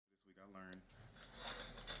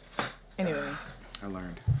Anyway. I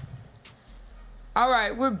learned. All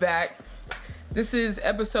right, we're back. This is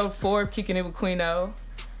episode 4 of Kicking It with Queen O.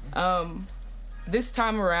 This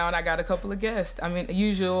time around, I got a couple of guests. I mean, as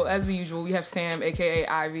usual, we have Sam, a.k.a.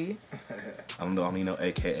 Ivy. I don't know,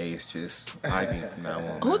 AKA it's just Ivy from now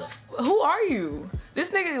on. Who are you?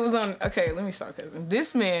 This nigga was on... Okay, let me start.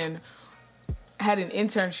 This man had an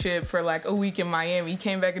internship for like a week in Miami. He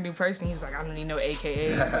came back a new person. He was like, I don't need no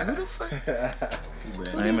AKA. I was like, who the fuck? Who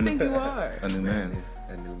do you think you are? A new man.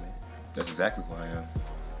 A new man. That's exactly who I am.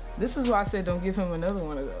 This is why I said don't give him another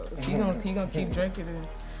one of those. He gonna keep drinking it.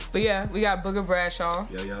 But yeah, we got Booger Bradshaw.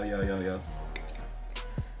 Yo.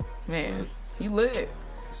 Man, he lit.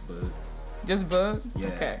 It's Bug. Just Bug? Yeah.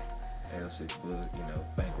 Okay. 806 Bug,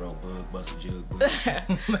 bankroll Bug, Bust a Jug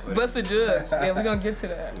Bug. Bust a jug. Yeah, we're gonna get to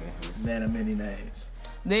that. Man of many names.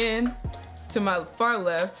 Then, to my far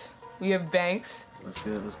left, we have Banks. What's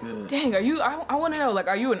good? Dang, are you, I wanna know, like,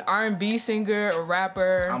 are you an R&B singer, a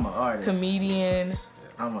rapper? I'm an artist. Comedian?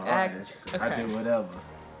 I'm an artist. Okay. I do whatever.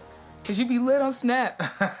 Cause you be lit on Snap.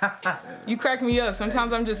 You crack me up.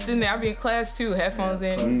 Sometimes I'm just sitting there. I be in class too, headphones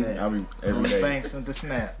in. I'll be every day. Banks and the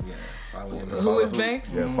Snap. Yeah. Follow him. Who is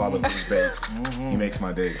Banks? Yeah, follow who's Banks. He makes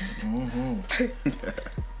my day. All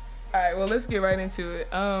right, well, let's get right into it.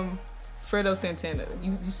 Fredo Santana,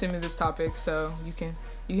 you sent me this topic, so you can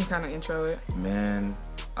kind of intro it. Man,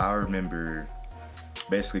 I remember,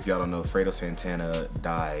 basically, if y'all don't know, Fredo Santana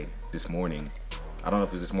died this morning. I don't know if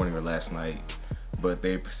it was this morning or last night, but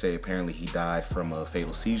they say apparently he died from a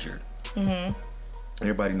fatal seizure. Mm-hmm.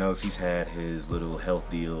 Everybody knows he's had his little health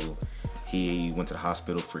deal. He went to the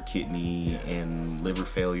hospital for kidney and liver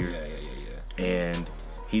failure. Yeah. And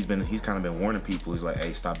he's kind of been warning people. He's like,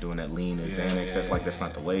 hey, stop doing that lean and Xanax. That's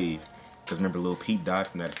not the wave. Because remember, Lil Peep died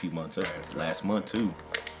from that a few months last month too.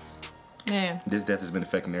 Man, this death has been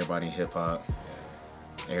affecting everybody in hip hop.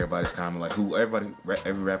 Everybody's kind of like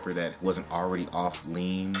every rapper that wasn't already off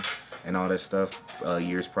lean and all that stuff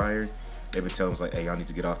years prior, they've been telling us like, hey, y'all need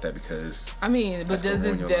to get off that because. I mean, but does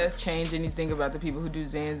this death life. change anything about the people who do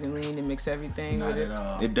Xans and lean and mix everything? Not with at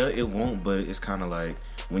all. It does. It won't. But it's kind of like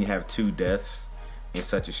when you have 2 deaths in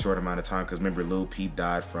such a short amount of time. Because remember, Lil Peep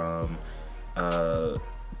died from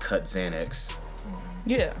cut Xanax.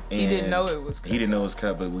 Yeah, he didn't know it was cut. He didn't know it was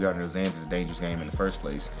cut, but we already know Xanax is a dangerous game in the first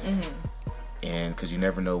place. Mm-hmm. And because you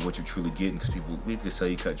never know what you're truly getting, because we could say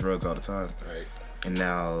you cut drugs all the time. Right. And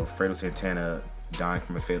now Fredo Santana dying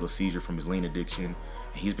from a fatal seizure from his lean addiction.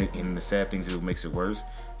 He's been, and the sad thing is what makes it worse,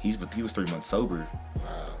 he was 3 months sober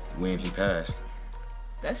when he passed.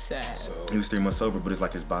 That's sad. So, He was 3 months sober, but it's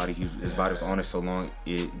like his body was on it so long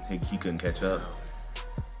he couldn't catch up.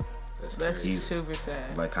 That's He's- super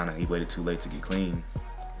sad. Like he waited too late to get clean.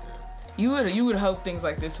 You would hope things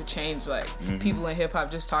like this would change, like people in hip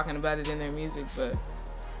hop just talking about it in their music, but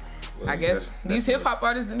I guess these hip hop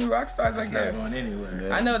artists, the new rock stars, I It's not guess. going anywhere.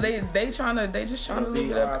 Yeah. I know they just trying to It'll live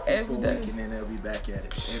be it up every every week day. and then they'll be back at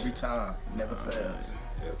it every time. Never fails.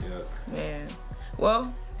 Yep. Man,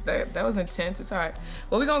 well, that was intense. It's all right.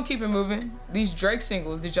 Well, we're gonna keep it moving. These Drake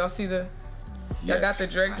singles, did y'all see y'all got the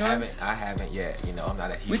Drake joints? I haven't yet. I'm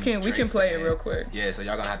not a huge We can Drake play fan. it real quick. Yeah, so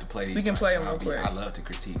y'all gonna have to play these. We can joints. play 'em real quick. I love to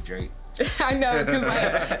critique Drake. I know, cause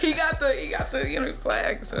like, he got the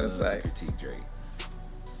flag, so it's I love like. to critique Drake.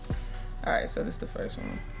 All right, so this is the first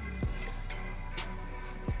one.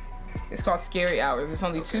 It's called Scary Hours. It's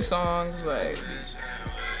only 2 songs, but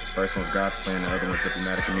First one's God's Plan, the other one's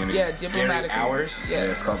Diplomatic Immunity. yeah, Diplomatic Scary Hours? Yeah,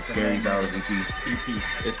 it's called Scary's Hours EP.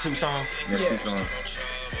 It's 2 songs. Yeah, Yeah. 2 songs.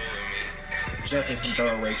 Definitely some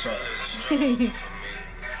throwaway shots. Don't pull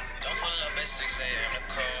up at 6 a.m. to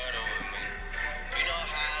cuddle with me. You know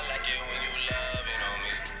how I like it when you loving on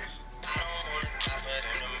me. I don't wanna die for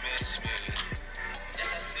them to miss me.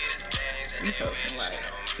 Yes, I see the things that These they songs from wishing like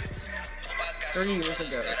on me. Hope I got 3 some years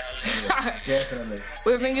ago. that I love. Definitely.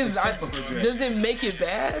 Well, the thing is, It's typical Drake. does it make it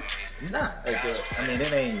bad? Nah. I mean,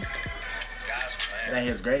 it ain't God's plan.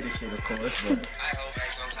 his greatest shit, of course, but I hope back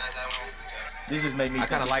sometimes I won't. this just made me I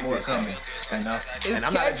think kinda it's like more this. coming. You know? It's And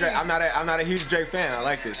I'm not a catchy. Drake. I'm not a huge Drake fan. I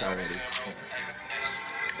like this already.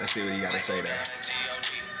 Let's see what he got to say there.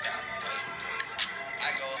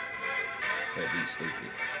 I go. That beat's stupid.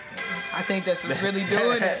 I think that's what's really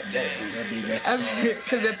doing it. That'd be that's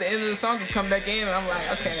Because at the end of the song, we come back in, and I'm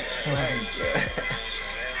like, okay,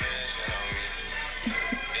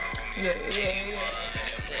 yeah.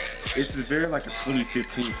 It's just very like a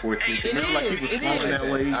 2015, 14. It Remember, like is, he was it smoking is.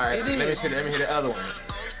 that way. All right, It let me is. hear the other one.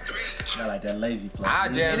 not like that lazy flow. I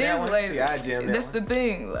jam It that is one. lazy. See, I jam that That's one. the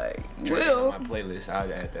thing, like, Drake Will. on my playlist.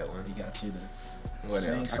 I'll add that one. He got you to What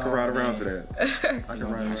sing else? I can ride around to man. that. I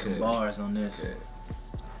can run some bars on this.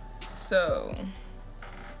 So,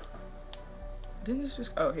 Didn't this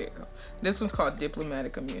just? Oh, here you go. This one's called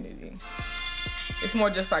Diplomatic Immunity. It's more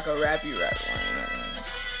just like a rappy rap line.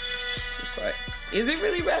 It's like, is it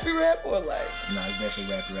really rappy rap or like? No, it's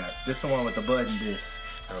definitely rap. This the one with the button disc.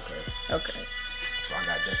 Okay. So I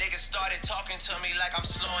got that. Niggas started talking to me like I'm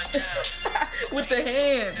slowing down. With the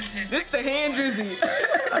hand. This the hand drizzy.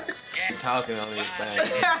 I'm talking on this thing.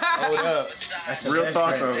 Hold up. That's the Real best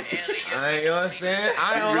talk Drake. though. I ain't, you know what I'm saying?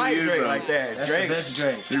 I don't It like really is, Drake though. like that. That's Drake. the best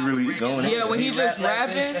Drake. He really going. Yeah, when he just rap like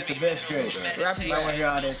rapping. this, that's the best Drake. Rapping I want like, to hear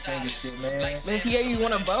all that singing shit, man. let's hear you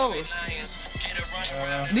one of both.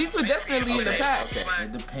 These were definitely in the pack.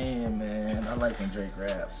 It depends, man. I like when Drake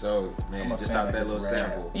raps. So, I'm man, a just fan stop of that his little rap.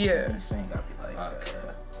 sample. Yeah. When he sing, I be like,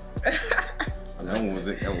 That one was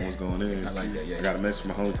it. That one was going in. I like that, yeah. I got a message from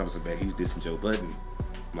my homie telling me about he was dissing Joe Budden.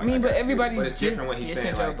 I'm I like, mean, but got- everybody's But it's different when he's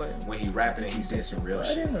saying, Joe like, Budden. when he rapping and he said some real I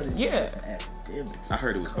shit. didn't know this Yeah. was academics. I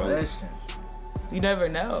heard it was both. question. You never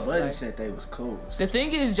know. Budden Like, said they was cool. the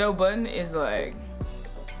thing is, Joe Budden is like,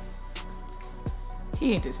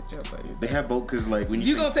 he ain't dissing Joe Budden. They have both because like when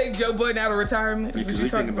You think, gonna take Joe Budden out of retirement? Yeah, Is 'cause what we you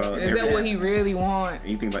think talking about Is that every- what he really want?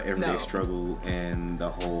 you think about everyday No. struggle and the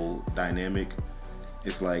whole dynamic,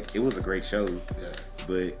 it's like it was a great show, Yeah.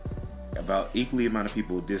 but about equally amount of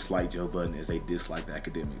people dislike Joe Budden as they dislike the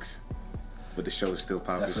academics. But the show is still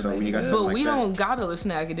popular. That's what So made when you it got good. something But like we that, don't gotta listen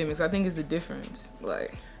to academics. I think it's the difference.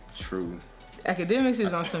 Like, true. academics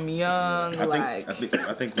is on some young,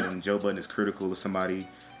 I think when Joe Budden is critical of somebody,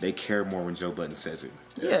 they care more when Joe Budden says it.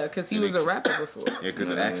 yeah, because he was a rapper before. Yeah, because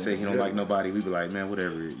if Axe say he don't like nobody, we be like, man,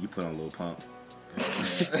 whatever. You put on Lil Pump.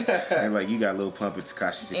 And like you got Lil Pump and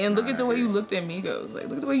Tekashi 69. And look at the way out you here. looked at Migos. Like,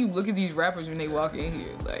 look at the way you look at these rappers when they walk in here.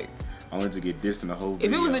 Like, Only to get dissed in the whole if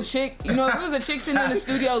video. it was a chick, if it was a chick sitting in the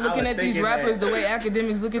studio looking was at these thinking rappers that. the way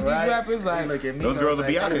academics look at Right? these rappers, like, Look at me, Those girls would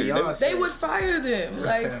be out they here. Beyonce. they would fire them.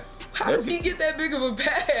 Like, how does he get that big of a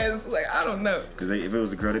pass? Like, I don't know. Because if it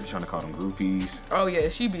was a girl, they'd be trying to call them groupies. Oh yeah,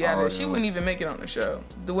 she be out Oh, there. She no. wouldn't even make it on the show.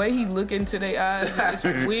 The way he look into their eyes,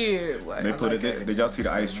 it's weird. Like, They put it. Did y'all see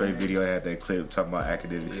the Ice Train video? Had that clip talking about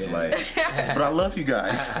academics. It's Yeah. like, but I love you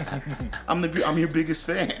guys. I'm your biggest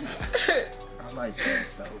fan. I like that,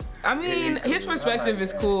 though. I mean, his perspective like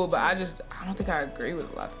is that. cool, but I don't think I agree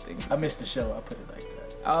with a lot of things. I missed the show. I put it like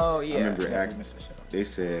that. Oh yeah. I remember Definitely missed the show. they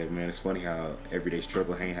said, man, it's funny how Everyday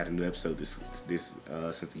Struggle ain't had a new episode this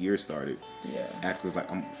since the year started. Yeah. Act was like,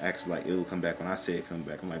 I'm actually like, it'll come back when I say it come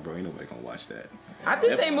back. I'm like, bro, ain't nobody gonna watch that. I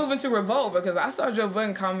think they moving to Revolt because I saw Joe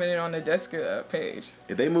Budden commenting on the Deska page.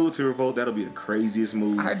 If they move to Revolt, that'll be the craziest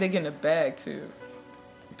move. I heard they getting a bag too.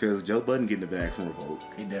 Because Joe Budden getting the bag from Revolt.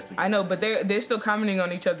 He definitely. I know, but they're still commenting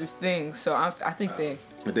on each other's things, so I think they.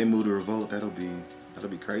 If they move to Revolt, that'll be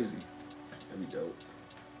crazy. That'd be dope.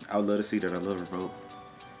 I would love to see that. I love Revolt.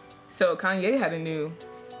 So Kanye had a new.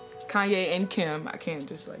 Kanye and Kim. I can't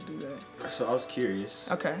just like do that. So I was curious.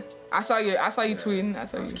 Okay. I saw you tweeting. I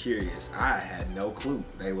saw I was you. curious. I had no clue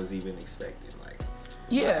they was even expected. Like,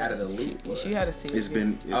 Yeah. out of the loop, She had a series.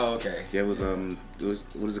 oh, okay. Yeah, it was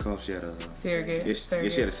what is it called? She had a Surrogate. Yeah,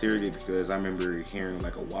 she had a surrogate because I remember hearing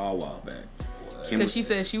like a while back. Kim Because was- she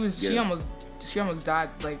said she Yeah. almost died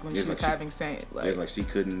like when Yeah, she was like she- having Saint. It's Like, like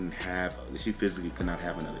she physically could not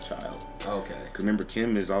have another child. Okay. Cause remember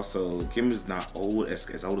Kim is not old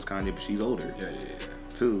as old as Kanye, but she's older Yeah.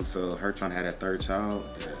 too. So her trying to have that third child,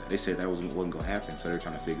 Yeah. they said that wasn't gonna happen. So they're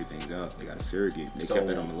trying to figure things out. They got a surrogate. They So- kept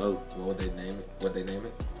that on the low. What would they name it? What they name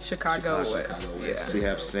it? Chicago West. Chicago West. Yeah. So we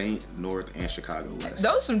have Saint, North, and Chicago West.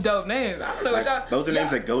 Those some dope names. I don't know what y'all. Like, those are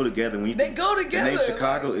names y'all- that go together. When you They think- go The name together.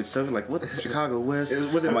 Chicago, it's something like what? Chicago West.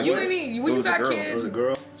 Was it I'm like, You what? ain't need- It when you was a got girl. kids- It was a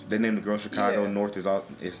girl. They named the girl Chicago. Yeah. North is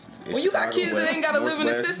When you got Chicago kids that West, ain't gotta live in the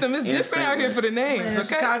Northwest, system, it's and different out here for the names. Man, Okay.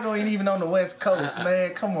 Chicago ain't even on the West Coast, man.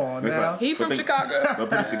 Come on It's now. like- He from But they- Chicago. But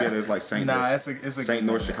put it together, it's like Saint Nah, North. it's a Saint good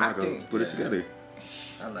North name. Chicago. think- Put it together.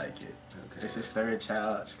 I like it. It's his third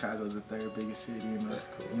child. Chicago's the third biggest city in the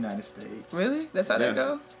United States. Really? That's how Yeah. that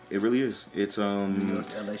go? It really is. It's New York,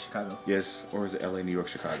 LA, Chicago. yes, or is it LA, New York,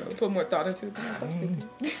 Chicago? Put more thought into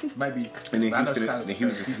it. Might be. And then I know Houston, Chicago's then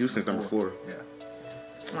the third. Houston's number 4. Yeah.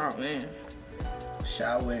 Oh man.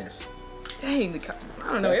 Shy West. Dang,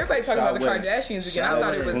 I don't know. Everybody talking about the Southwest. Kardashians again. I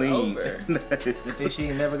thought it was Clean. over. Good thing she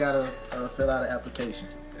ain't never got to fill out an application.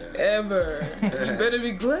 Ever. You better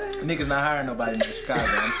be glad. Niggas not hiring nobody in Chicago.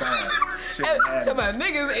 I'm sorry. Shit Hey, not tell happening. my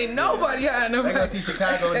niggas ain't nobody hiring They gonna nobody. see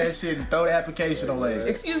Chicago and that shit and throw the application away.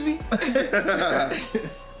 Excuse me.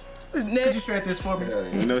 Could you Next. shred this for me?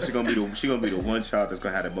 You know she gonna be the one child that's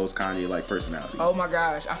gonna have the most Kanye like personality. Oh my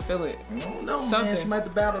gosh, I feel it. No, Something. man. She might have to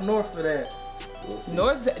battle North for that. We'll see.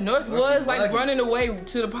 North was like bugging. running away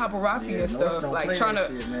to the paparazzi Yeah, and North stuff, don't like play trying that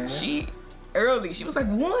to. shit, man. early. She was like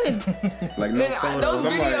 1. Like no And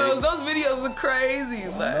photos. those videos were crazy.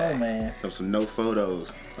 Oh Like, man. There's some no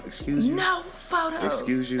photos. Excuse you. no photos.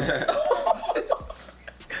 Excuse you.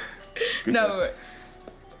 Good No, touch.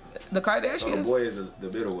 the So the Kardashians. boy is the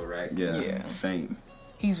middle one, right? Yeah. Yeah. Same.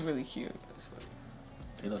 He's really cute.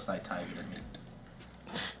 He looks like Tiger to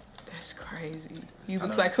me. That's crazy. He I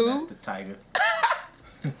looks know like that's who? the Tiger.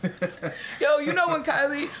 Yo, you know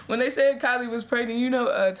when they said Kylie was pregnant, you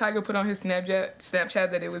know Tiger put on his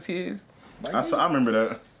Snapchat that it was his. I remember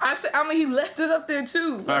that. I mean, he left it up there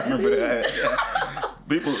too. I remember that.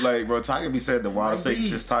 People like, bro, Tiger be said the wildest thing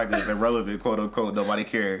since Tiger is irrelevant, quote unquote. Nobody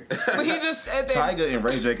cared. But he just said that. Tiger and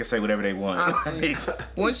Ray J can say whatever they want. Honestly.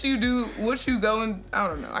 Once you go and I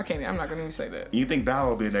don't know. I'm not gonna even say that. You think Bow Wow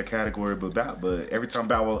will be in that category, but every time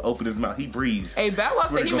Bow Wow open his mouth, he breathes. Hey, Bow Wow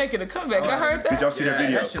said he making a comeback. I heard that. Did y'all see that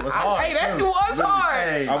video? That shit was hard. Hey, that too. was hard.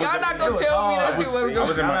 Hey, Y'all not gonna tell me that shit wasn't I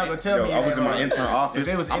was going. in Y'all not gonna tell me I was in my that. intern office.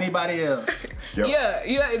 If it was anybody else, Yo, Yeah,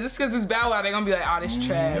 just because it's Bow Wow, they gonna be like, oh, this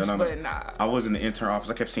trash. no. But nah. I was in the intern office.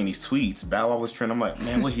 I kept seeing these tweets. Bow Wow was trending. I'm like,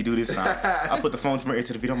 man, what he do this time? I put the phone to my ear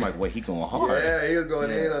to the video. I'm like, wait, he going hard. Yeah, he was going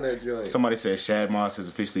in on that joint. Somebody said Shad Moss has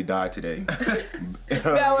officially died today.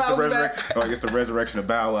 Bow Wow was back. I guess the resurrection of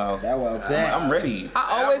Bow Wow. I'm ready.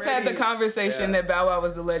 I always had the ready. conversation that Bow Wow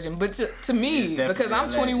was a legend, but to me, because I'm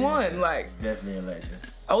 21, like it's definitely a legend.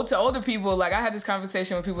 to older people, like I had this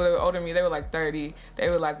conversation with people that were older than me. They were like 30. They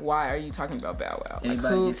were like, "Why are you talking about Bow Wow? Like,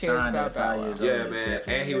 Anybody who get cares signed about at Bow 5 Wow?" years old? Yeah, is man,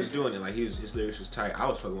 definitely and he a was legend. doing it like his lyrics was tight. I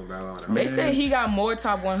was fucking with Bow Wow. They said he got more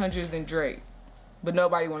top 100s than Drake, but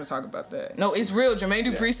nobody want to talk about that. No, it's real. Jermaine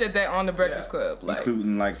Dupri said that on the Breakfast Club. Like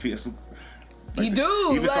Including like he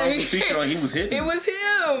do. Even songs Like he featured on, he was hitting. it was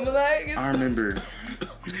him. Like it's, I remember.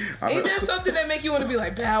 ain't there something that make you want to be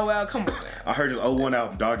like Bow Wow? Come on, man. I heard his 01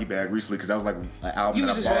 album Doggy Bag recently because that was like an album You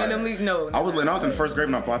that was I just bought. randomly no. I was in first grade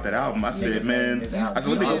when I bought that album. I said, man, His I album, said,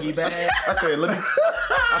 let me Doggy go. Bag. I said,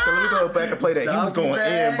 let me go back and play that. He was Doggy going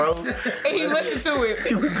Bag. in, bro. And he listened to it.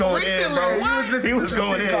 He was going in, bro. Recently. He was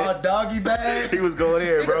going in. Called Doggy Bag He was going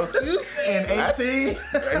in, bro. Excuse me. in 18.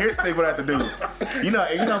 Here's the thing: what I have to do. You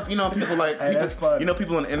know, people like Hey, that's people. funny. You know,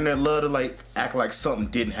 people on the internet love to like act like something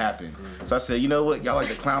didn't happen. So I said, you know what? Y'all like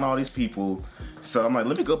to clown all these people. So I'm like,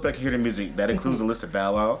 let me go back and hear the music. That includes a list of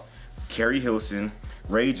Bow Wow, Carrie Hilson,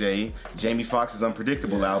 Ray J, Jamie Foxx's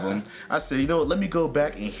Unpredictable album. I said, you know what? Let me go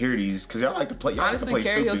back and hear these because y'all like to play. Y'all Honestly, like to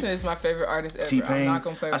play Carrie stupid. Hilson is my favorite artist ever. T-Pain. I'm not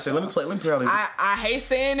gonna play. I with said, y'all. let me play all these. I hate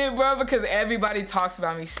saying it, bro, because everybody talks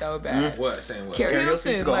about me so bad. What? Saying what? Carrie Carrie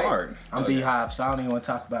Hilson used to go like- hard. I'm Beehive, so I don't even want to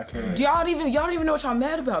talk about Carrie. Y'all don't even know what y'all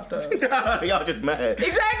mad about though. Y'all just mad.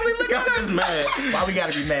 Exactly. Look Y'all at just us. mad. Why we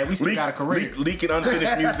gotta be mad? We still got a career. Leaking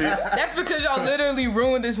unfinished music. That's because y'all literally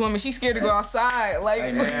ruined this woman. She's scared to go outside. Like,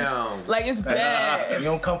 Hey, man. Damn. like it's You bad.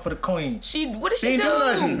 don't come for the queen. What did She she ain't do? do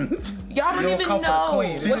nothing. Y'all don't You don't even come for the know.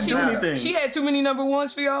 queen. She What didn't do anything. She had too many number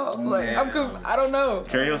ones for y'all. Like, I don't know.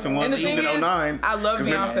 Carrie Hilson And won the even thing in is, 09. I love 'Cause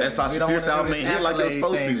remember, Beyonce. That We Sasha don't Fierce wanna do album this ain't hit like it was accolade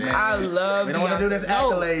supposed thing, to. man. I love We don't want to do this No,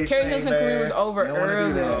 accolades Carrie thing, Hilson man. career was over We don't wanna do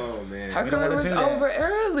early. that. Oh man. Her We don't career wanna was do that. over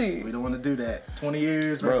early. We don't want to do that. 20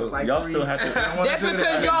 years Bro, versus like y'all 3. still have to. We don't wanna That's do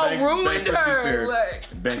because that. y'all Banks, ruined let's be her. fair.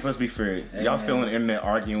 Like, Banks, let's be fair. Y'all still on the internet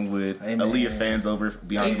arguing with Hey, man. Aaliyah fans over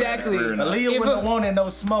Beyonce. Exactly. career or not. Aaliyah If wouldn't a- have wanted no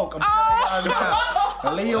smoke. I'm telling y'all now.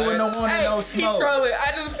 Aaliyah wouldn't have wanted hey, no he smoke. trolling.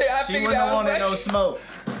 I She figured wouldn't have out. wanted no smoke.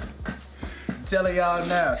 I'm telling y'all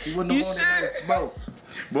now. She wouldn't You have wanted no sure? smoke.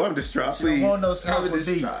 Boy, I'm distraught. She don't Please. want no smoke would with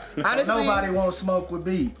B. distraught. Honestly, Nobody wants smoke with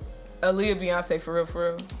B. Aaliyah, Beyonce, for real.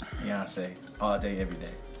 Beyonce, all day, every day.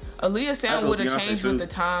 Aaliyah's I sound go would have Beyonce, changed too. with the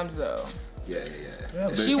times, though. Yeah.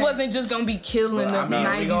 but She you wasn't just gonna be killing can't- the I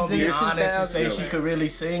mean, we 90s gonna and be the honest and say 2000s. she could really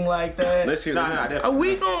sing like that. Let's hear Nah, that. definitely. Are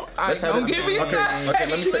we gonna? Let's have Don't it. give me Okay, that. okay,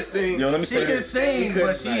 let me say- Sing. Yo, let me She say can this. sing, couldn't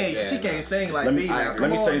but she like ain't. that, She no. can't sing like Let me- me. I Come agree.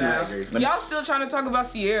 let me on say now. this. Let me- Y'all still trying to talk about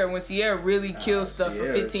Sierra when Sierra really killed stuff for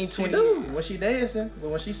Sierra, 15, she 20 do. years. When she dancing, but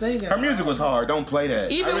when she singing, Her music was hard. Don't play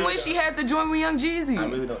that. Even really when she had the joint with Young Jeezy. I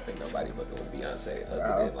really don't think nobody fucking with Beyonce I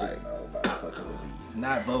other don't than think like. nobody fucking with me.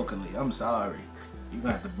 Not vocally. I'm sorry. You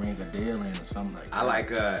gonna have to bring Adele in or something like that. I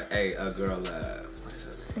like a girl. What is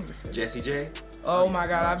her name? Jessie J. Oh my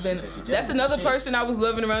God, I've been. Jessie J. That's another She- person I was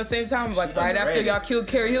loving around the same time, like She right after underrated. y'all killed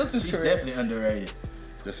Carrie Hilson's She's career. definitely underrated.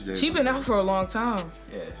 She been out for a long time.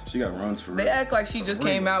 Yeah. She got runs for They real. act like she just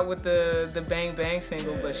came out with the Bang Bang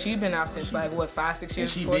single, but she been out since like what 5-6 And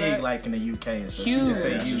years she before big that. like in the UK and stuff. Huge. She just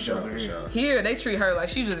say Yeah, huge sure, over here. sure. Here they treat her like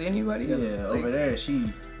she just anybody else. Yeah, Like, over there she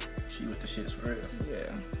with the shits for real. Yeah,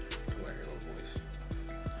 Where her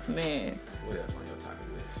voice? man, What else on your topic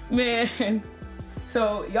list? man.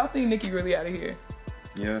 So y'all think Nicki really out of here?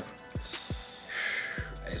 Yeah. It's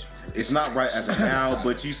It's not right as of now,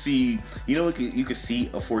 but you see You know, you could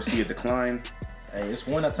foresee a decline. Hey, it's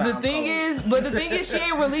winter time. The thing is, she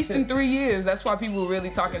ain't released in 3 years. That's why people really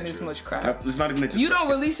talking this much crap. It's not even. You don't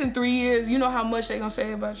release in 3 years. You know how much they gonna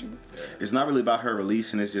say about you. It's not really about her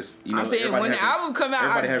releasing. It's just I'm saying when the album come out,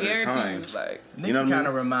 I guarantee you, like. Nicki kind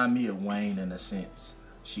of remind me of Wayne in a sense.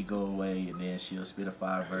 She go away and then she'll spit a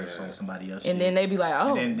fire verse on somebody else. And then they be like,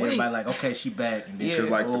 oh, and then everybody like, okay, she back. And then she's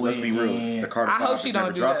like, let's be real. The Carter 5 I hope she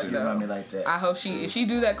don't do that. Remind me like that. I hope if she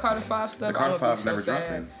do that Carter 5 stuff, the Carter 5 never never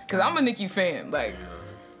dropping. Cause I'm a Nicki fan. Like,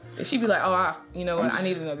 if she be like, oh, you know what, I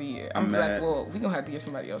need another year. I'm like, well, we gonna have to get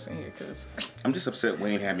somebody else in here, cause I'm just upset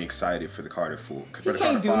Wayne had me excited for the Carter 4. He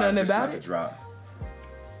can't do nothing about it. Drop.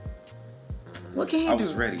 What can he do? I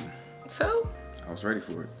was ready. So? I was ready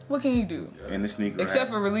for it. What can he do? And this nigga.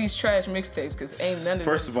 Except for release trash mixtapes, cause ain't none of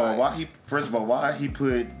First of all, why he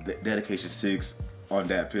put Dedication 6 on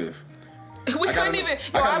Dat Piff? We couldn't even.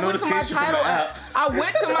 I went to my Tidal app. I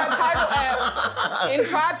went to my Tidal app and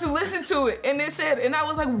tried to listen to it, and it said, and I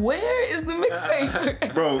was like, "Where is the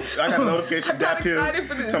mixtape?" Bro, I got a notification. I got excited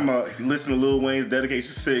for this. Talking about listen to Lil Wayne's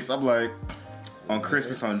Dedication 6. I'm like, on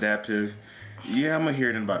Christmas on Dat Piff. Yeah, I'm gonna hear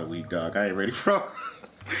it in about a week, dog. I ain't ready for it.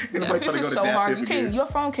 That Piff is so hard. Your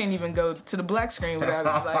phone can't even go to the black screen without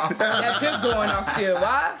it. Like, that Piff going off still.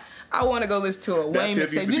 Why? I want to go listen to a Wayne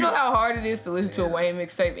mixtape. You know how hard it is to listen to a Wayne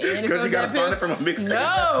mixtape, and because you gotta find it from a mixtape.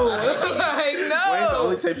 No, like no. Wayne's the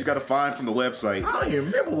only tape you gotta find from the website. I don't even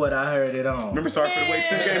remember what I heard it on. Remember Sorry for the Wait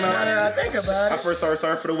 2 came out? Now that I think about it. I first started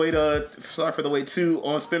Sorry for the Wait 2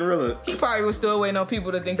 on Spinrilla. He probably was still waiting on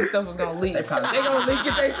people to think his stuff was gonna leak. They gonna leak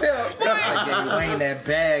it themselves. They gave Wayne that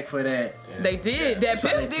bag for that. They did. That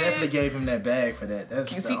Piff did. They definitely gave him that bag for that.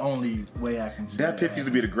 That's the only way I can say that. Piff used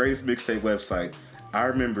to be the greatest mixtape website. I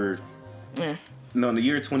remember. Yeah. No, in the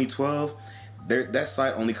year 2012, that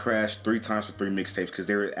site only crashed 3 times for 3 mixtapes because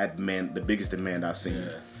they were at the biggest demand I've seen.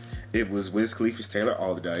 Yeah. It was Wiz Khalifa's Taylor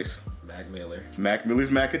All the Dice, Mac Miller's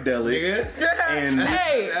Macadelic,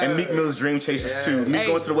 and Meek Mill's Dream Chasers 2. Me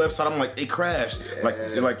going to the website, I'm like, it crashed. Like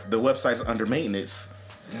the website's under maintenance.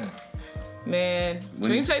 Yeah. Man,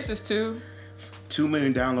 Dream Chasers 2. 2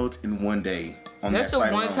 million downloads in one day on That's that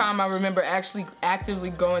site. That's the one time I remember actually actively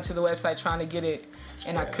going to the website trying to get it.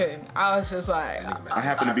 And I couldn't. I was just like, I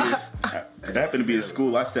happened to be at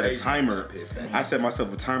school. I set a timer. I set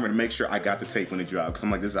myself a timer to make sure I got the tape when it dropped. Because I'm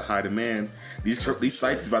like, this is a high demand. These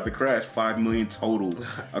sites is about to crash. 5 million total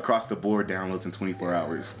across the board downloads in 24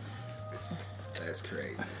 hours. That's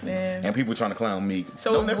crazy. Man. And people trying to clown Meek.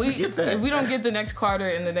 So if we don't get the next Carter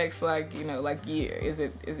in the next year, is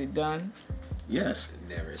it done? Yes.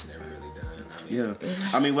 It's never really done. Yeah,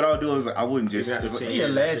 I mean, what I would do is I wouldn't just. He a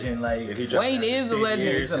legend, like Wayne is a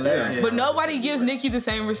legend. He's a legend. But nobody gives Nicki the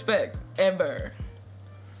same respect ever.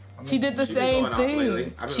 She did the same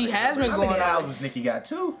thing. She has been going on. How many albums Nicki got?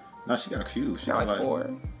 2? No, she got a few. She got like 4.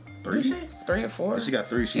 3? 3 or 4. She got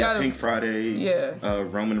 3. She got Pink Friday. Yeah.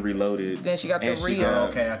 Roman Reloaded. Then she got the Rio.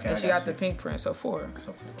 Okay. And she got the Pink Print. So 4.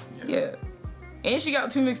 Yeah. And she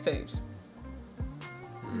got 2 mixtapes.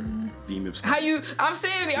 I'm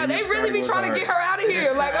saying they really be trying to get her out of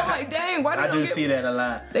here. Like I'm like, dang, why? I do see that a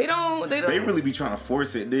lot. They don't. They really be trying to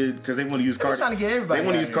force it, dude, because they want to use Cardi. Trying to get everybody. They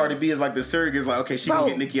want to use Cardi B as like the surrogate. Like, okay, she gonna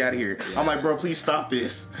get Nicki out of here. I'm like, bro, please stop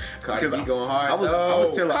this. Cardi B going hard. I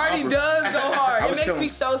was telling Cardi does go hard. It makes me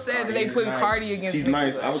so sad that they put Cardi against. She's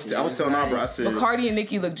nice. I was telling Abra, I said, but Cardi and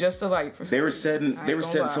Nicki look just alike. They were setting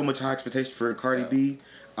so much high expectation for Cardi B.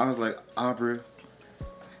 I was like, Abra.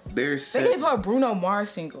 They gave her a Bruno Mars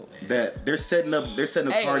single. That they're setting up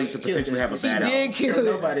Cardi to potentially have a bad album. She did kill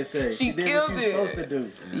it. Nobody said she did killed what she was supposed to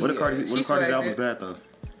do. What if Cardi's album's bad though?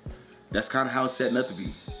 That's kind of how it's setting up to be.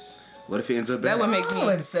 What if it ends up bad? That would make me. I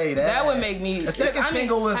wouldn't say that. That would make me. The second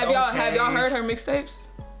single was have y'all heard her mixtapes?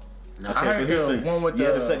 Okay, I heard the one with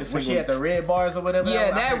when she had the red bars or whatever.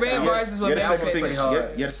 Yeah, that red bars is what made me pretty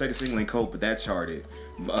hard. Yeah, the second single ain't cold, but that charted.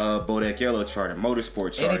 Bodak Yellow charted,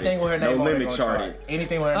 Motorsport charted, anything with her name No Limit charted.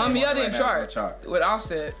 Anything with her name yeah, didn't chart with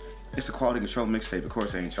Offset. It's a quality control mixtape. Of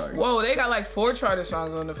course, it ain't charting. Whoa, they got like 4 charted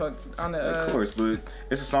songs on the. Of course, but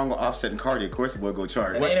it's a song with Offset and Cardi. Of course, it will go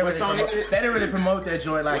chart. They didn't really promote that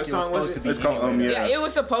joint like it was supposed to be. It's called Yeah, it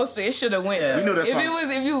was supposed to. It should have went. You know that song.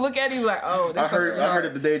 If you look at it, you're like, oh, this I heard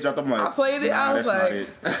it the day it dropped. I'm like, I played it. I was like,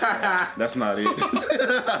 that's not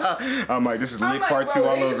it. I'm like, this is Lick Part 2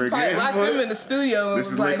 all over again. Locked them in the studio. This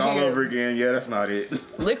is Lick all over again. Yeah, that's not it.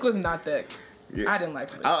 Lick was not that. Yeah. I didn't like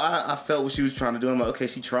it. I felt what she was trying to do. I'm like, okay,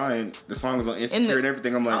 she trying. The song is on Insecure and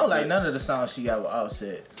everything. I'm like, I don't like none of the songs she got with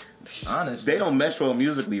Offset. Honestly, they don't mesh well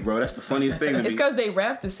musically, bro. That's the funniest thing. It's because they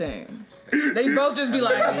rap the same. They both just be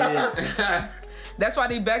like, that's why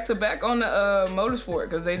they back to back on the Motorsport,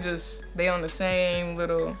 because they on the same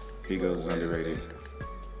little. Egos is underrated.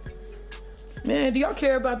 Man, do y'all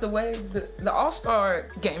care about the way the All-Star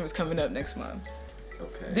game is coming up next month?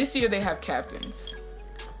 Okay. This year they have captains.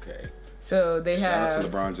 Okay. So they Shout out have. to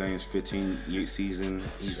LeBron James, 15-year season.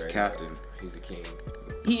 He's Straight captain. up. He's the king.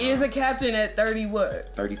 He is a captain at 30.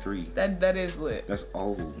 What? 33. That is lit. That's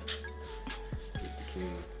old. He's the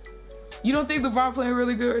king. You don't think LeBron playing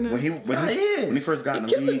really good right now? When he first got in He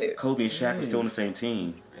the killing league, it. Kobe and Shaq were still on the same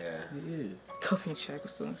team. Yeah. Yeah. Kobe and Shaq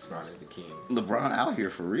was still in the LeBron is the king. LeBron out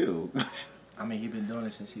here for real. I mean, he been doing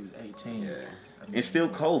it since he was 18. Yeah. I mean, It's still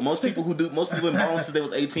cold. Most people in ball since they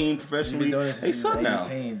was 18 he been professionally, doing it since they he was suck now.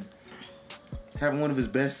 18. Having one of his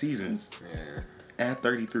best seasons Yeah. at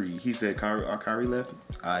 33. He said, Kyrie left.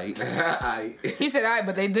 He said, "Alright,"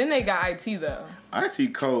 but then they got IT though.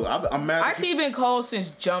 IT cold. I'm mad. IT been cold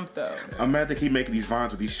since jump though. I'm mad they keep making these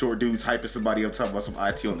vines with these short dudes hyping somebody up talking about some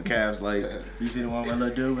IT on the Cavs. Like, You see the one where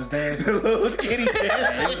little dude was dancing? little kitty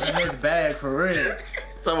dance. He was in his bag for real.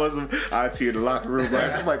 Talking about some IT in the locker room.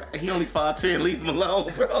 Like, I'm like, he only 5'10", leave him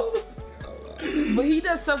alone, bro. But he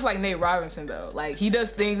does stuff like Nate Robinson though. Like he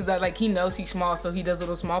does things that like he knows he's small, so he does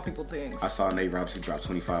little small people things. I saw Nate Robinson drop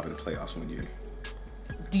 25 in the playoffs one year.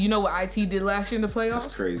 Do you know what IT did last year in the playoffs?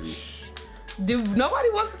 That's crazy. Nobody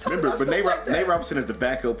wants to talk Remember, about but stuff like that. Nate Robinson is the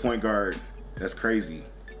backup point guard. That's crazy.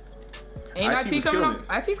 Ain't IT IT was coming killing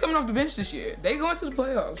off? IT's coming off the bench this year. They going to the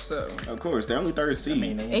playoffs, so Of course, they're only third seed. I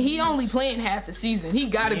mean, and he only playing half the season. He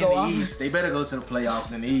got to in go the off. East. They better go to the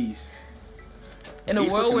playoffs in the East. In a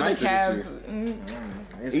He's world looking where the nicer this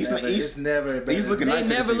Cavs, It's He's never, he's- it's never better he's looking they nicer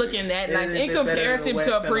never this season. looking that nice It's in been better comparison than the to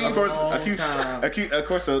a West in previous. Of course, long time. of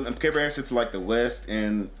course, so in comparison to like the West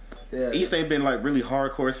and Yeah. East ain't been like really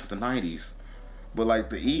hardcore since the 90s. But like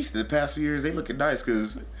the East, the past few years, they looking nice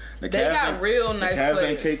because the They Cavs got ain't- real nice the Cavs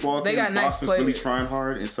players. ain't cakewalking. They got nice Boston's really players. trying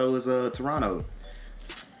hard, and so is Toronto.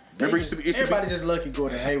 Remember, it used to be, Everybody just lucky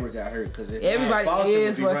Gordon Hayward got hurt because Everybody Boston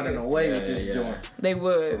is would be lucky. running away with Yeah, this yeah. joint. They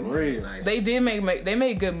would. For real. Nice. They did they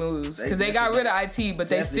made good moves because they got rid of IT, but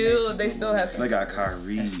they Definitely still made have some some. they got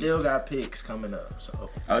Kyrie. And still got picks coming up. So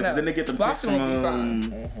Oh, No. then they get the picks Boston from.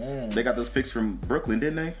 will be fine. They got those picks from Brooklyn,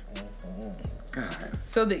 didn't they? God.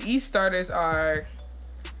 So the East starters are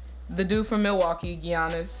the dude from Milwaukee,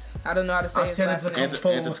 Giannis. I don't know how to say his last name.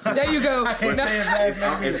 Antetokounmpo. There you go. I can't say his It's,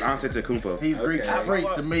 last name. it's Antetokounmpo. He's Greek Okay.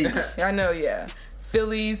 freak to me. I know, yeah.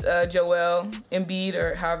 Phillies, Joel Embiid,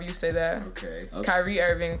 or however you say that. Okay. Kyrie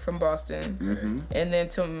Irving from Boston, Mm-hmm. and then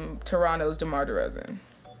Toronto's DeMar DeRozan.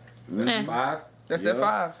 Eh, 5. that's their Yeah.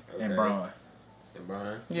 5. And Braun. And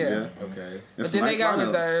Brian. Yeah. Yeah. Okay. It's But a then nice they got lineup.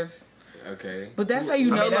 reserves. Okay. But that's how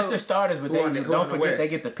you I know mean, that's though, the starters, but Who on the- they who on don't the forget West? they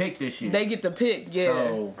get the pick this year. they get the pick. Yeah,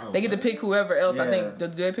 So- they get to pick whoever else. I Yeah. think do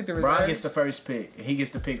they pick the reserves? Braun gets the first pick. He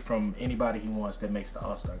gets the pick from anybody he wants that makes the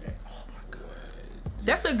All-Star game.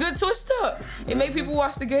 That's a good twist up. It make people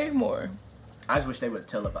watch the game more. I just wish they would have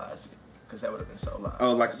televised it because that would have been so loud.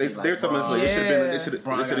 Oh, like See, they're talking about Braun- like, Yeah. it should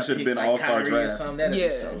Braun got have picked been like All-Star Kyrie or draft. something. That'd Yeah.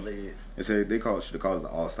 be so lit. They said they should have called it the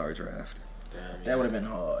All-Star draft Damn, That would have been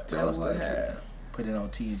hard. That was All-Star like- draft. Put it on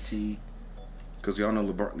TNT. because y'all know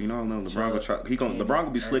LeBron. You know LeBron will try. LeBron will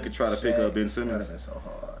be slick and try to Shaq. pick up Ben That would have Simmons. been so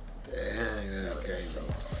hard. Damn, that's crazy. So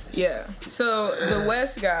hard. Yeah. So the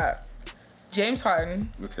West got James Harden,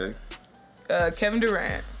 Okay. Kevin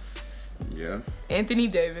Durant, Yeah. Anthony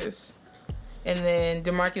Davis, and then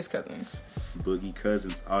DeMarcus Cousins. Boogie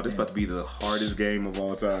Cousins. Oh, this about to be the hardest game of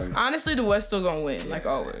all time. Honestly, the West still gonna win, like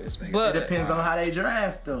always. It But depends on how they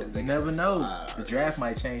draft, though. You never know. The draft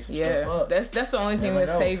might change some yeah, stuff up. that's the only thing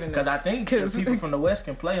that's saving Because I think the 'Cause- people from the West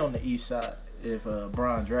can play on the East side if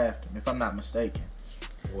Braun draft him, if I'm not mistaken.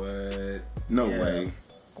 What? No Yeah. way.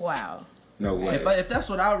 Wow. No way. If that's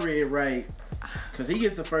what I read right, because he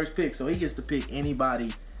gets the first pick, so he gets to pick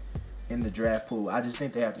anybody in the draft pool. I just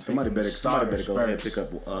think they have to Somebody pick from better. the Somebody better starters go ahead and first.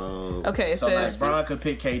 pick up. Okay, it So like says Braun could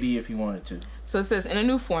pick KD if he wanted to. so. It says in a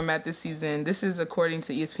new format this season. This is according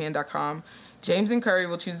to ESPN.com. James and Curry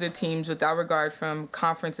will choose their teams without regard from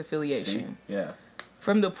conference See? affiliation, Yeah.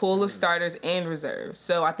 from the pool of starters and reserves.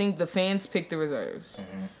 So I think the fans pick the reserves,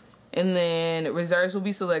 and then reserves will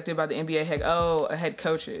be selected by the NBA head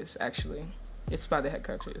coaches. Actually, it's by the head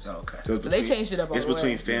coaches. Okay. So it's So they between- changed it up all It's the way.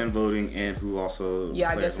 between fan voting and who also. Yeah,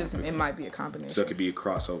 I players guess want to it pick. might be a So combination. it could be a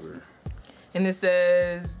crossover. And it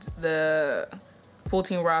says the full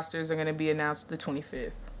team rosters are going to be announced the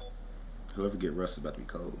 25th. Whoever get Russ is about to be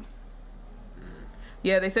cold.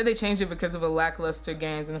 Yeah, they said they changed it because of a lackluster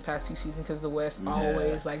games in the past 2 seasons because the West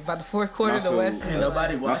always, like, by the fourth quarter, Also- the West And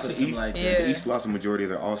nobody Also, watches him like that. Yeah. The East lost the majority of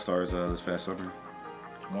their All Stars this past summer.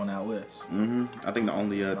 Going out west. I think the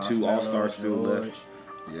only Lost two Melo, All Stars still George. left.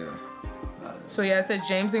 Yeah. So yeah, it says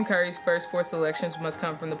James and Curry's first 4 selections must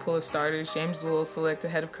come from the pool of starters. James will select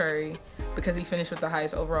ahead of Curry because he finished with the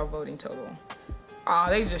highest overall voting total. Oh,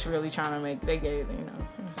 they just really trying to they gave,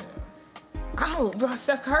 bro,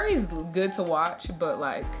 Steph Curry's good to watch, but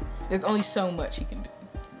like, there's only so much he can do.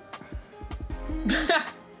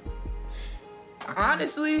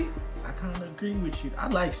 Honestly, I kind of agree with you. I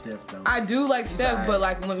like Steph though. I do like Steph, alright. but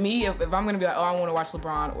like with me, if I'm gonna be like, oh, I want to watch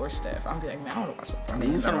LeBron or Steph, I'm be like, man, I want to watch LeBron. I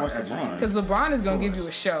mean, you're trying to watch LeBron. Because LeBron is gonna give you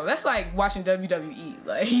a show. That's like watching WWE.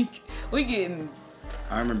 Like, we getting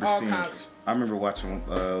I remember all seeing. kinds. I remember watching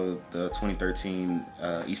the 2013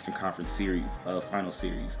 Eastern Conference series, final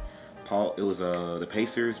series. It was the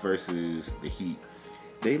Pacers versus the Heat.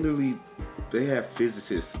 They have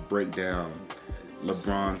physicists break down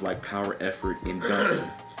LeBron's like power effort in dunking.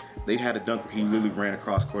 They had a dunk where he literally ran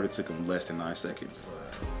across court. It took him less than 9 seconds.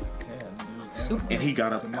 And he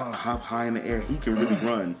got up high in the air. He can really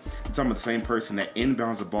run. You're talking about the same person that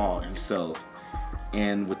inbounds the ball himself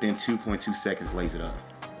and within 2.2 seconds lays it up.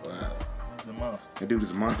 Wow. That dude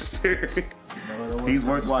is a monster. He's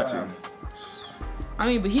worth watching. I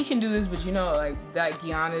mean, but he can do this, but like that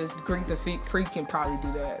Giannis, Greek the Freak can probably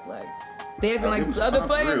do that. Like, they acting like other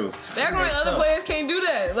players. They acting like other players can't do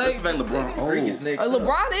that. Like, Let's make LeBron old.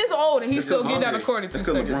 LeBron is old and he's still getting down the court in 2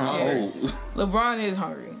 seconds. LeBron old. LeBron is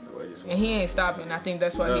hungry. And he ain't stopping. I think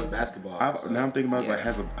that's why he's basketball. Now I'm thinking about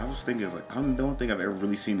I was thinking I don't think I've ever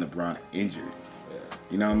really seen LeBron injured.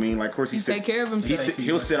 You know what I mean? Like, of course, he take care of himself.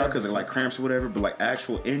 He'll sit out because of like cramps or whatever. But like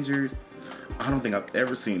actual injuries, I don't think I've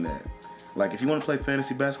ever seen that. Like, if you want to play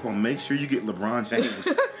fantasy basketball, make sure you get LeBron James.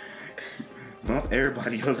 Don't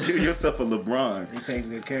everybody else give yourself a LeBron. He takes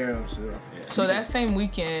good care of himself. So that same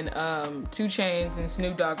weekend, 2 Chainz and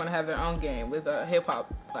Snoop Dogg gonna have their own game with a hip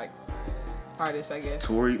hop artist, I guess.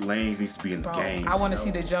 Tory Lanez needs to be in the game. I want to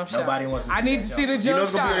see the jump shot. Nobody wants to see I need to see the jump shot. You know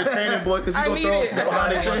it's gonna be entertaining, boy, because he's gonna throw.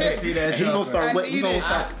 Nobody wants to see that. He gonna start wet. He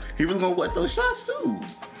really gonna wet those shots too.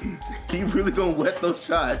 He really gonna wet those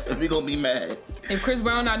shots, and we gonna be mad. If Chris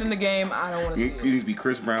Brown not in the game, I don't want to see it. It needs to be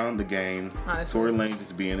Chris Brown the game. Honestly. Tory Lanez needs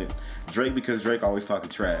to be in it. Drake, because Drake always talking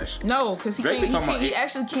trash. No, because he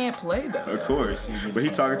actually can't play though. Of course, but he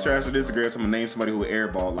talking trash on Instagram. I'm gonna name somebody who would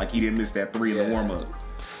airball like he didn't miss that 3 in the warm up.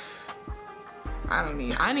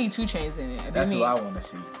 I need 2 Chainz in it. That's who I want to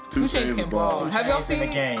see. 2 Chainz can ball. Have y'all seen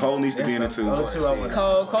it? Cole needs to be in it too.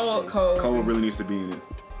 Cole really needs to be in it.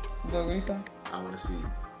 What do you say? I want to see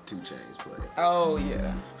 2 Chainz play. Oh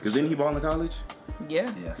yeah. Because didn't he ball in college?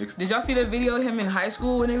 Yeah. Did y'all see that video of him in high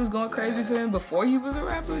school when they was going crazy for him before he was a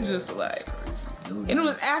rapper? Just like, and it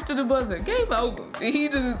was after the buzzer. Game over. He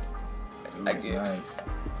just, Nice.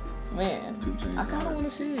 Man, I kind of want to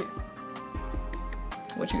see it.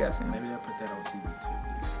 What you guys saying? Maybe they'll put that on TV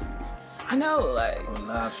too. I know, like, or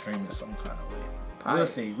live streaming some kind of way. Probably. We'll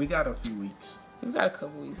see. We got a few weeks. We got a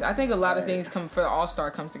couple weeks. I think a lot of things come for the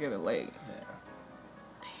All-Star comes together late.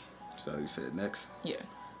 Yeah. So you said next? Yeah.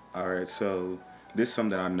 All right. So this is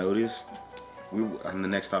something that I noticed. And the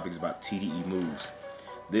next topic is about TDE moves.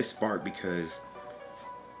 This sparked because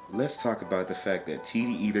let's talk about the fact that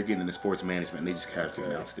TDE, they're getting into sports management. And they just casually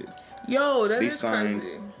announced it. Yo, that is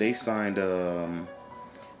crazy. They signed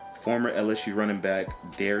former LSU running back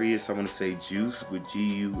Darius, I want to say Juice with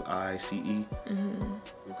Guice. Mm-hmm.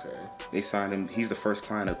 Okay. They signed him. He's the first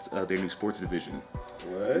client of their new sports division.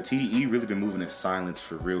 What? TDE really been moving in silence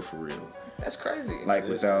for real. That's crazy. Like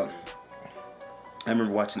without. I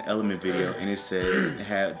remember watching an Element video and it said it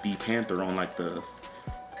had B Panther on like the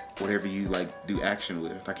whatever you like do action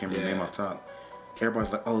with. I can't remember the name off top.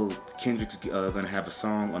 Everybody's like, oh, Kendrick's gonna have a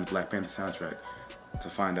song on the Black Panther soundtrack. To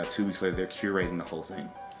find out 2 weeks later, they're curating the whole thing.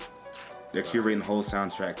 They're curating the whole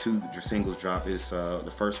soundtrack. 2 singles drop.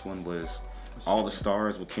 The first one was All the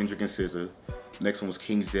Stars with Kendrick and SZA. Next one was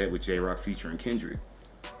King's Dead with J-Rock featuring Kendrick.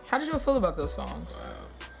 How did you feel about those songs?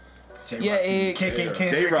 J-Rock, kicking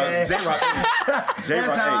Kendrick. J-Rock.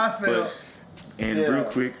 That's how I felt. Real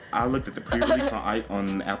quick, I looked at the pre-release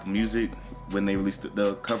on Apple Music when they released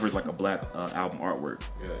the cover's like a black album artwork.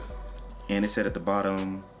 Yeah. And it said at the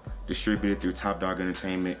bottom, distributed through Top Dog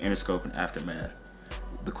Entertainment, Interscope, and Aftermath.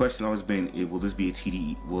 The question always been, will this be a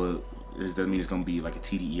TDE? Does that mean it's going to be like a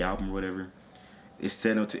TDE album or whatever? It's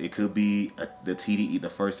set up to, it could be the TDE, the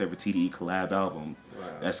first ever TDE collab album. Wow.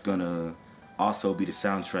 That's going to also be the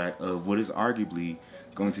soundtrack of what is arguably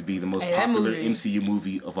going to be the most popular MCU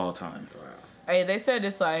movie of all time. Wow. Hey, they said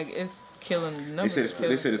it's killing numbers.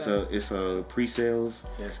 They said it's a pre-sales,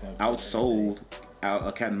 outsold.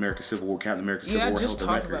 Captain America Civil War. I just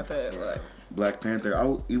talked about that. Like, Black Panther. I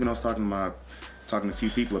was talking to a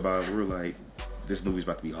few people about it. We were like, this movie's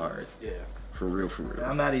about to be hard. Yeah. For real, for real.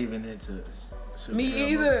 I'm not even into Me superhero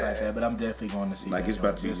either. movies like that, but I'm definitely going to see. Like, that it's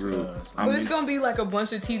about to be just real. 'cause. But it's gonna be like a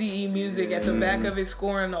bunch of TDE music at the back of it,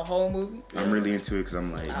 scoring the whole movie. I'm really into it because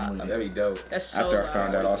I'm like, That'd be dope. That's so after I loud.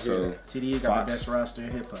 found out also, TDE got Fox- the best roster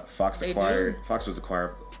in hip hop. Fox's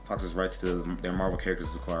rights to their Marvel characters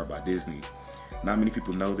was acquired by Disney. Not many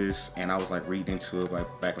people know this, and I was like reading into it like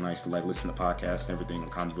back when I used to like listen to podcasts and everything,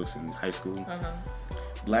 and comic books in high school.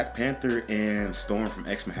 Black Panther and Storm from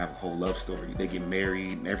X-Men have a whole love story. They get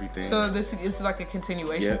married and everything. So this is like a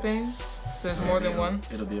continuation Yeah. thing. So there's more than one.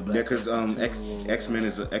 It'll be a Black Yeah, because Panther 2.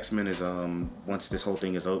 X-Men is once this whole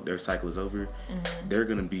thing is over, their cycle is over, they're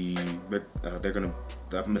gonna be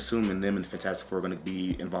I'm assuming them and Fantastic Four are gonna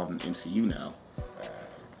be involved in the MCU now.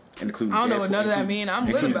 Including I don't know what Deadpool- none of that include- mean. I'm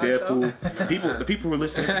lit including about it, though. Deadpool. The people who are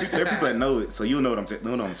listening, there are people that know it, so you'll know what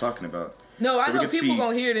I'm talking about. No, I So we know can people see-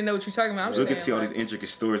 gonna hear it and know what you're talking about. I'm We'll saying, get to see all like, these intricate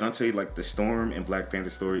stories. I'll tell you, like the Storm and Black Panther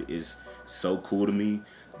story is so cool to me.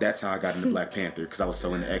 That's how I got into Black Panther because I was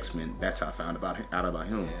so into X-Men. That's how I found out about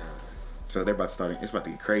him. Yeah. So they're about to start. It's about to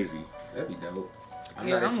get crazy. That'd be dope. I'm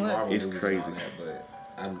Yeah, not into I'm lit. Marvel It's movies crazy. and all that,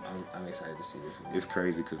 but I'm excited to see this movie. It's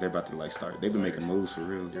crazy because they're about to like start. They've been making moves for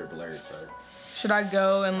real. You're blurred, bro. should I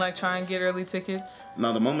go and like try and get early tickets?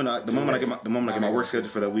 No, the moment I get my work schedule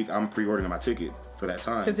for that week, I'm pre-ordering my ticket for that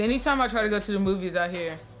time. Because anytime I try to go to the movies out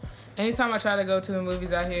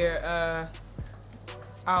here,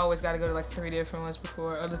 I always got to go to like 3 different ones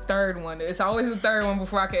before, or the third one. It's always the third one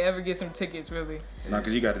before I can ever get some tickets, really. No,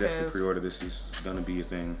 because you got to definitely Yes. pre-order. This is gonna be a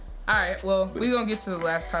thing. All right, well, we're going to get to the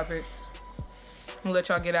last topic. I'm going to let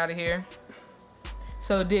y'all get out of here.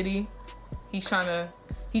 So Diddy, he's trying to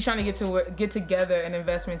get together an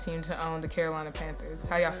investment team to own the Carolina Panthers.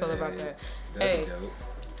 How y'all feel about that? That'd Hey, be dope.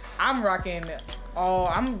 I'm rocking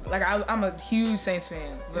I'm a huge Saints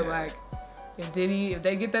fan, but Yeah. like if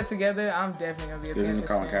they get that together, I'm definitely gonna be a Isn't Panthers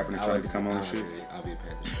Colin fan. Kaepernick trying to come on and shit? I'll be a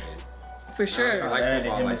Panthers fan. For sure. I like That and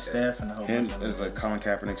football him like and that. Steph and a whole Him bunch of is like Colin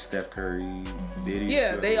Kaepernick, Steph Curry, Diddy.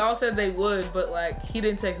 Yeah, they all said they would, but like he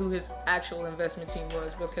didn't say who his actual investment team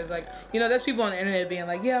was because like there's people on the internet being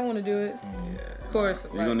like, yeah, I want to do it. Of course,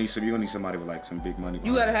 You're gonna need somebody with like some big money.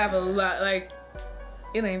 you gotta have a lot. Like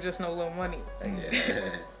it ain't just no little money. Like, Yeah.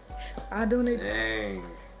 I donate. Dang.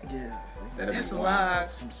 Yeah, That'd That's be a wild.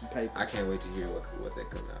 lot. some paper. I can't wait to hear what they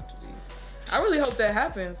come out to be. I really hope that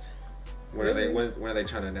happens. When are they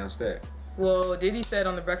trying to announce that? Well, Diddy said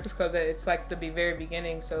on the Breakfast Club that it's like the very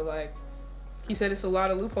beginning. So like, he said it's a lot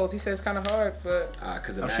of loopholes. He said it's kind of hard, but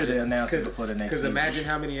Because I'm sure they announce it before the next Because season. imagine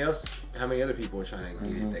how many other people are trying to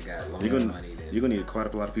get it. They got loan You're gonna money. you're gonna need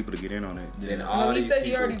quite a lot of people to get in on it. Then No, all he these said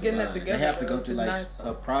he people already getting that combined. together. they have to go which through is like nice.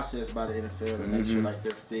 a process by the NFL to make sure like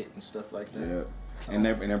they're fit and stuff like that. Yeah. And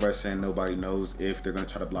everybody's saying nobody knows if they're gonna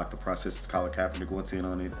try to block the process. Colin Kaepernick wants in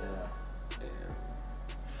on it. Yeah.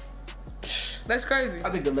 That's crazy. I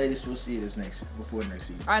think the latest we'll see it is before next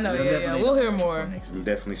season. I know, They'll yeah, definitely we'll know hear before more. next season.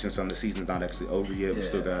 Definitely, since the season's not actually over yet, we Yeah.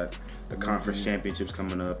 still got the conference championships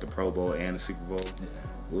coming up, the Pro Bowl and the Super Bowl. Yeah.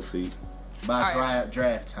 We'll see. By Alright.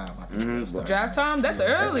 draft time, I think. they'll start. Draft time? That's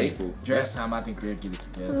That's early. April. Draft time, I think they'll get it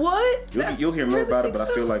together. What? You'll hear more really about it, but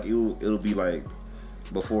think I feel so? like it'll be like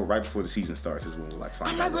right before the season starts is when we'll like find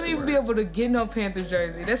I'm out. not what's gonna the even be word. able to get no Panthers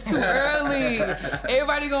jersey. That's too early.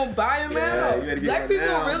 Everybody gonna buy them out. you better get Black one people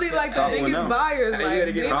now. really like the Cop one biggest now. buyers. Hey, you Like,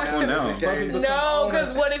 better get they Cop not one gonna- now. No,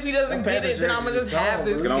 because what if he doesn't get it? Then I'm gonna Panthers just have jerseys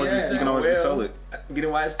this. is You can always Yeah. resell it. Get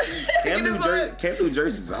it while it's cheap. Get New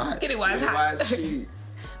Jersey's hot. Get it while it's Get it while hot. it's cheap.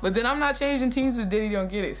 But then I'm not changing teams if Diddy don't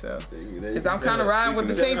get it. So, because I'm kind of riding with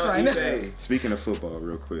the Speaking Saints of right now. eBay. Speaking of football,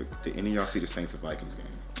 real quick, did any of y'all see the Saints and Vikings game?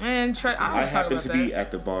 Man, I I don't talk happened about to that. be at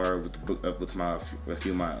the bar with a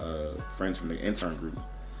few of my friends from the intern group.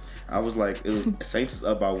 I was like, Saints is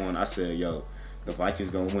up by 1. I said, yo, the Vikings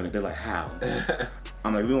gonna win it. They're like, how?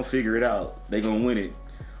 I'm like, we gonna figure it out. They gonna win it.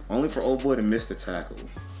 Only for old boy to miss the tackle.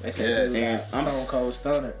 They said And I'm Stone Cold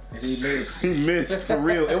Stunner, and he missed. He missed for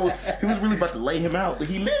real. He was really about to lay him out, but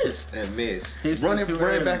he missed. And missed. He's Running too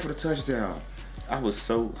early. back for the touchdown. I was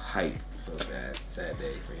so hyped. So sad. Sad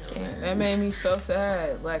day for him, Damn, man. that made me so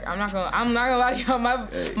sad. Like I'm not gonna lie to y'all. My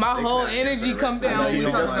They whole clapped energy for the come rest of down the when night. we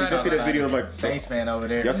Y'all talk see about that it. video of like Saints fan over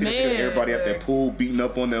there. y'all see the video of Man, everybody at that like- pool beating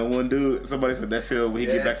up on that one dude. Somebody said that's him when he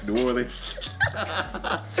get back to New Orleans.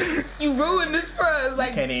 You ruined this for us.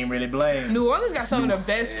 Like Can't even really blame. New Orleans got some of the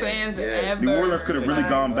best fans ever. New Orleans could have really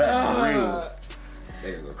gone back for real.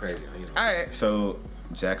 They gonna go crazy on you. All right, So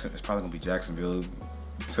it's probably gonna be Jacksonville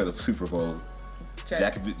to the Super Bowl. Jack.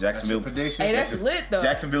 That's your Jacksonville. prediction? Hey, that's lit though.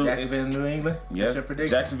 Jacksonville. Jacksonville, New England. Yeah. That's your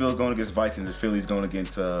prediction. Jacksonville's going against Vikings and Philly's going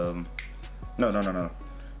against no.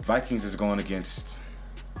 Vikings is going against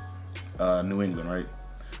New England, right?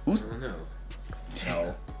 I don't know.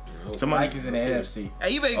 No. Somebody- Vikings in the NFC.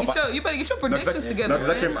 Hey, you better get your predictions together. no, 'cause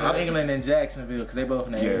I man. can't remember- England and Jacksonville, because they both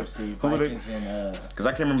in the Yeah. AFC. Who were they? Vikings and Because I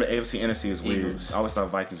can't remember the AFC NFC is weird. Eagles. I always thought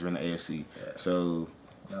Vikings were in the AFC. Yeah. So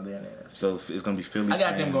no, they're in the NFC. so it's gonna be Philly. I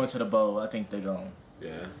got them and- going to the bowl. I think they're going.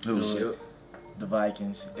 Yeah. Who? Shit. The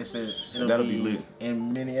Vikings. It'll That'll be, be lit.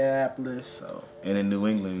 in Minneapolis. So And in New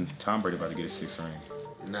England, Tom Brady about to get his 6th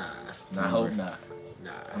ring. Nah. I hope not. Nah.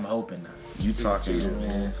 I'm hoping not. You talking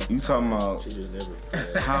about She just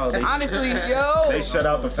never. how they Honestly, yo, they shut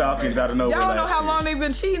out the Falcons out of nowhere. y'all don't know last how year. long they've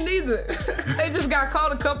been cheating either. They just got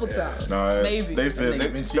caught a couple times. No, Maybe. They said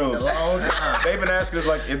They've been cheating a long time. they've been asking us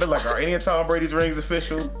like, they're like, are any of Tom Brady's rings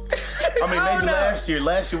official? I mean, I don't maybe know. last year.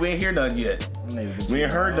 Last year we ain't hear nothing yet. We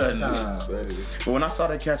ain't heard nothing. Funny. But when I saw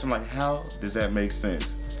that catch, I'm like, how does that make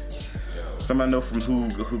sense? Somebody know from who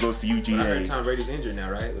goes to I heard UGA. Tom Brady's injured now,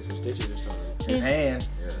 right? With some stitches or something. His hand.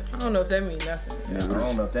 I don't know if that means nothing. I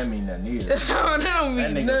don't know if that means nothing either. that don't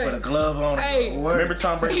That mean nigga put a nothing. glove on. Hey, Work. Remember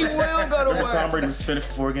Tom Brady? He will go to Remember Tom work. Brady was suspended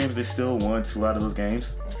for 4 games. They still won 2 out of those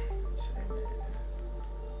games.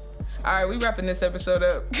 All right, we wrapping this episode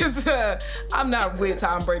up because I'm not with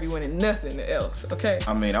Tom Brady winning nothing else. Okay,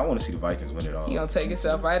 I mean, I want to see the Vikings win it all. he gonna take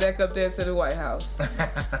himself right back up there to the White House.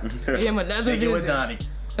 Give him another Shake it with visit. Donnie.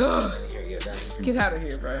 Ugh, Here you go, Donnie. get out of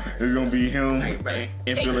here, bro. It's gonna be him Hey, and bang.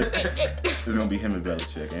 Billy. It's gonna be him and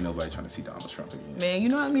Belichick. Ain't nobody trying to see Donald Trump again. Man, you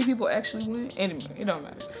know how many people actually win? Anyway, it don't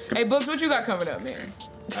matter. Hey, Books, what you got coming up,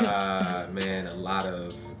 man? Man, a lot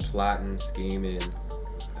of plotting, scheming,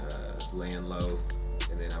 laying low,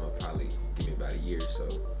 and then I'm gonna probably give me about a year or so.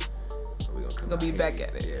 We're gonna come Gonna out be heavy. back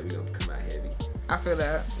at it. Yeah, we're gonna come out heavy. I feel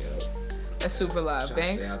that. Yeah. That's super live. Trying to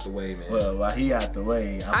Thanks. stay out the way, man. Well, while he out the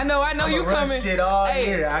way, I know I'ma you run coming. shit all Hey,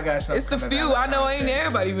 year. I got something. It's the coming few. I know Valentine's ain't Day.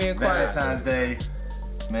 everybody being quiet. Valentine's Day,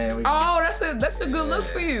 man. We, Oh, that's a good look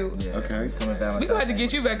for you. yeah, Okay. Coming Valentine's We gonna have to Day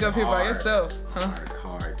get you was back up here by hard. yourself, huh?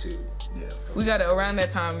 Hard too. Yeah, We gotta around that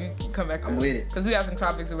time you can come back. I'm with it. Because we have some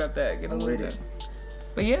topics about that. Get a I'm little with bit. it.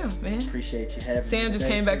 But yeah, man. Appreciate you having me. Sam just today,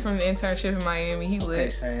 came back too. from the internship in Miami. He Okay,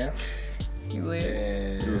 lit. Sam. He lit.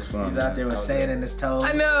 It was fun. He's out there with sand in his toes.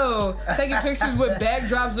 I know. Taking pictures with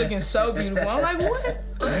backdrops looking so beautiful. I'm like,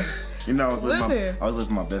 what? You know, I was Living.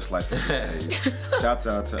 living my best life every day. Shouts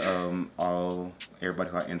out to everybody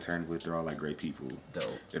who I interned with. They're all like great people. Dope.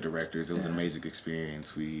 The directors. It was an amazing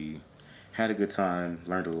experience. We had a good time,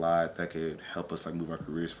 learned a lot that could help us like move our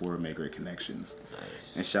careers forward, make great connections.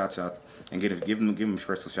 Nice. And shouts out and give them a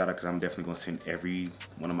personal shout out because I'm definitely gonna send every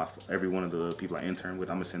one of the people I interned with.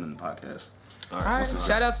 I'm gonna send them the podcast. All right.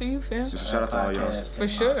 Shout out to you, fam. Just a shout out to all y'all. Podcast. For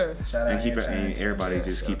sure. Shout out And keep it, Anton, and too. everybody Yeah,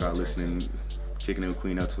 just shout keep out to listening. Kicking it with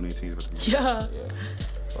Queen L 2018 is about to be. Yeah.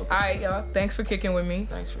 All right, y'all. Thanks for kicking with me.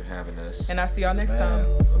 Thanks for having us. And I'll see y'all next Man.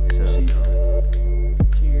 time. Focus See up. y'all.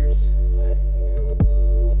 Cheers.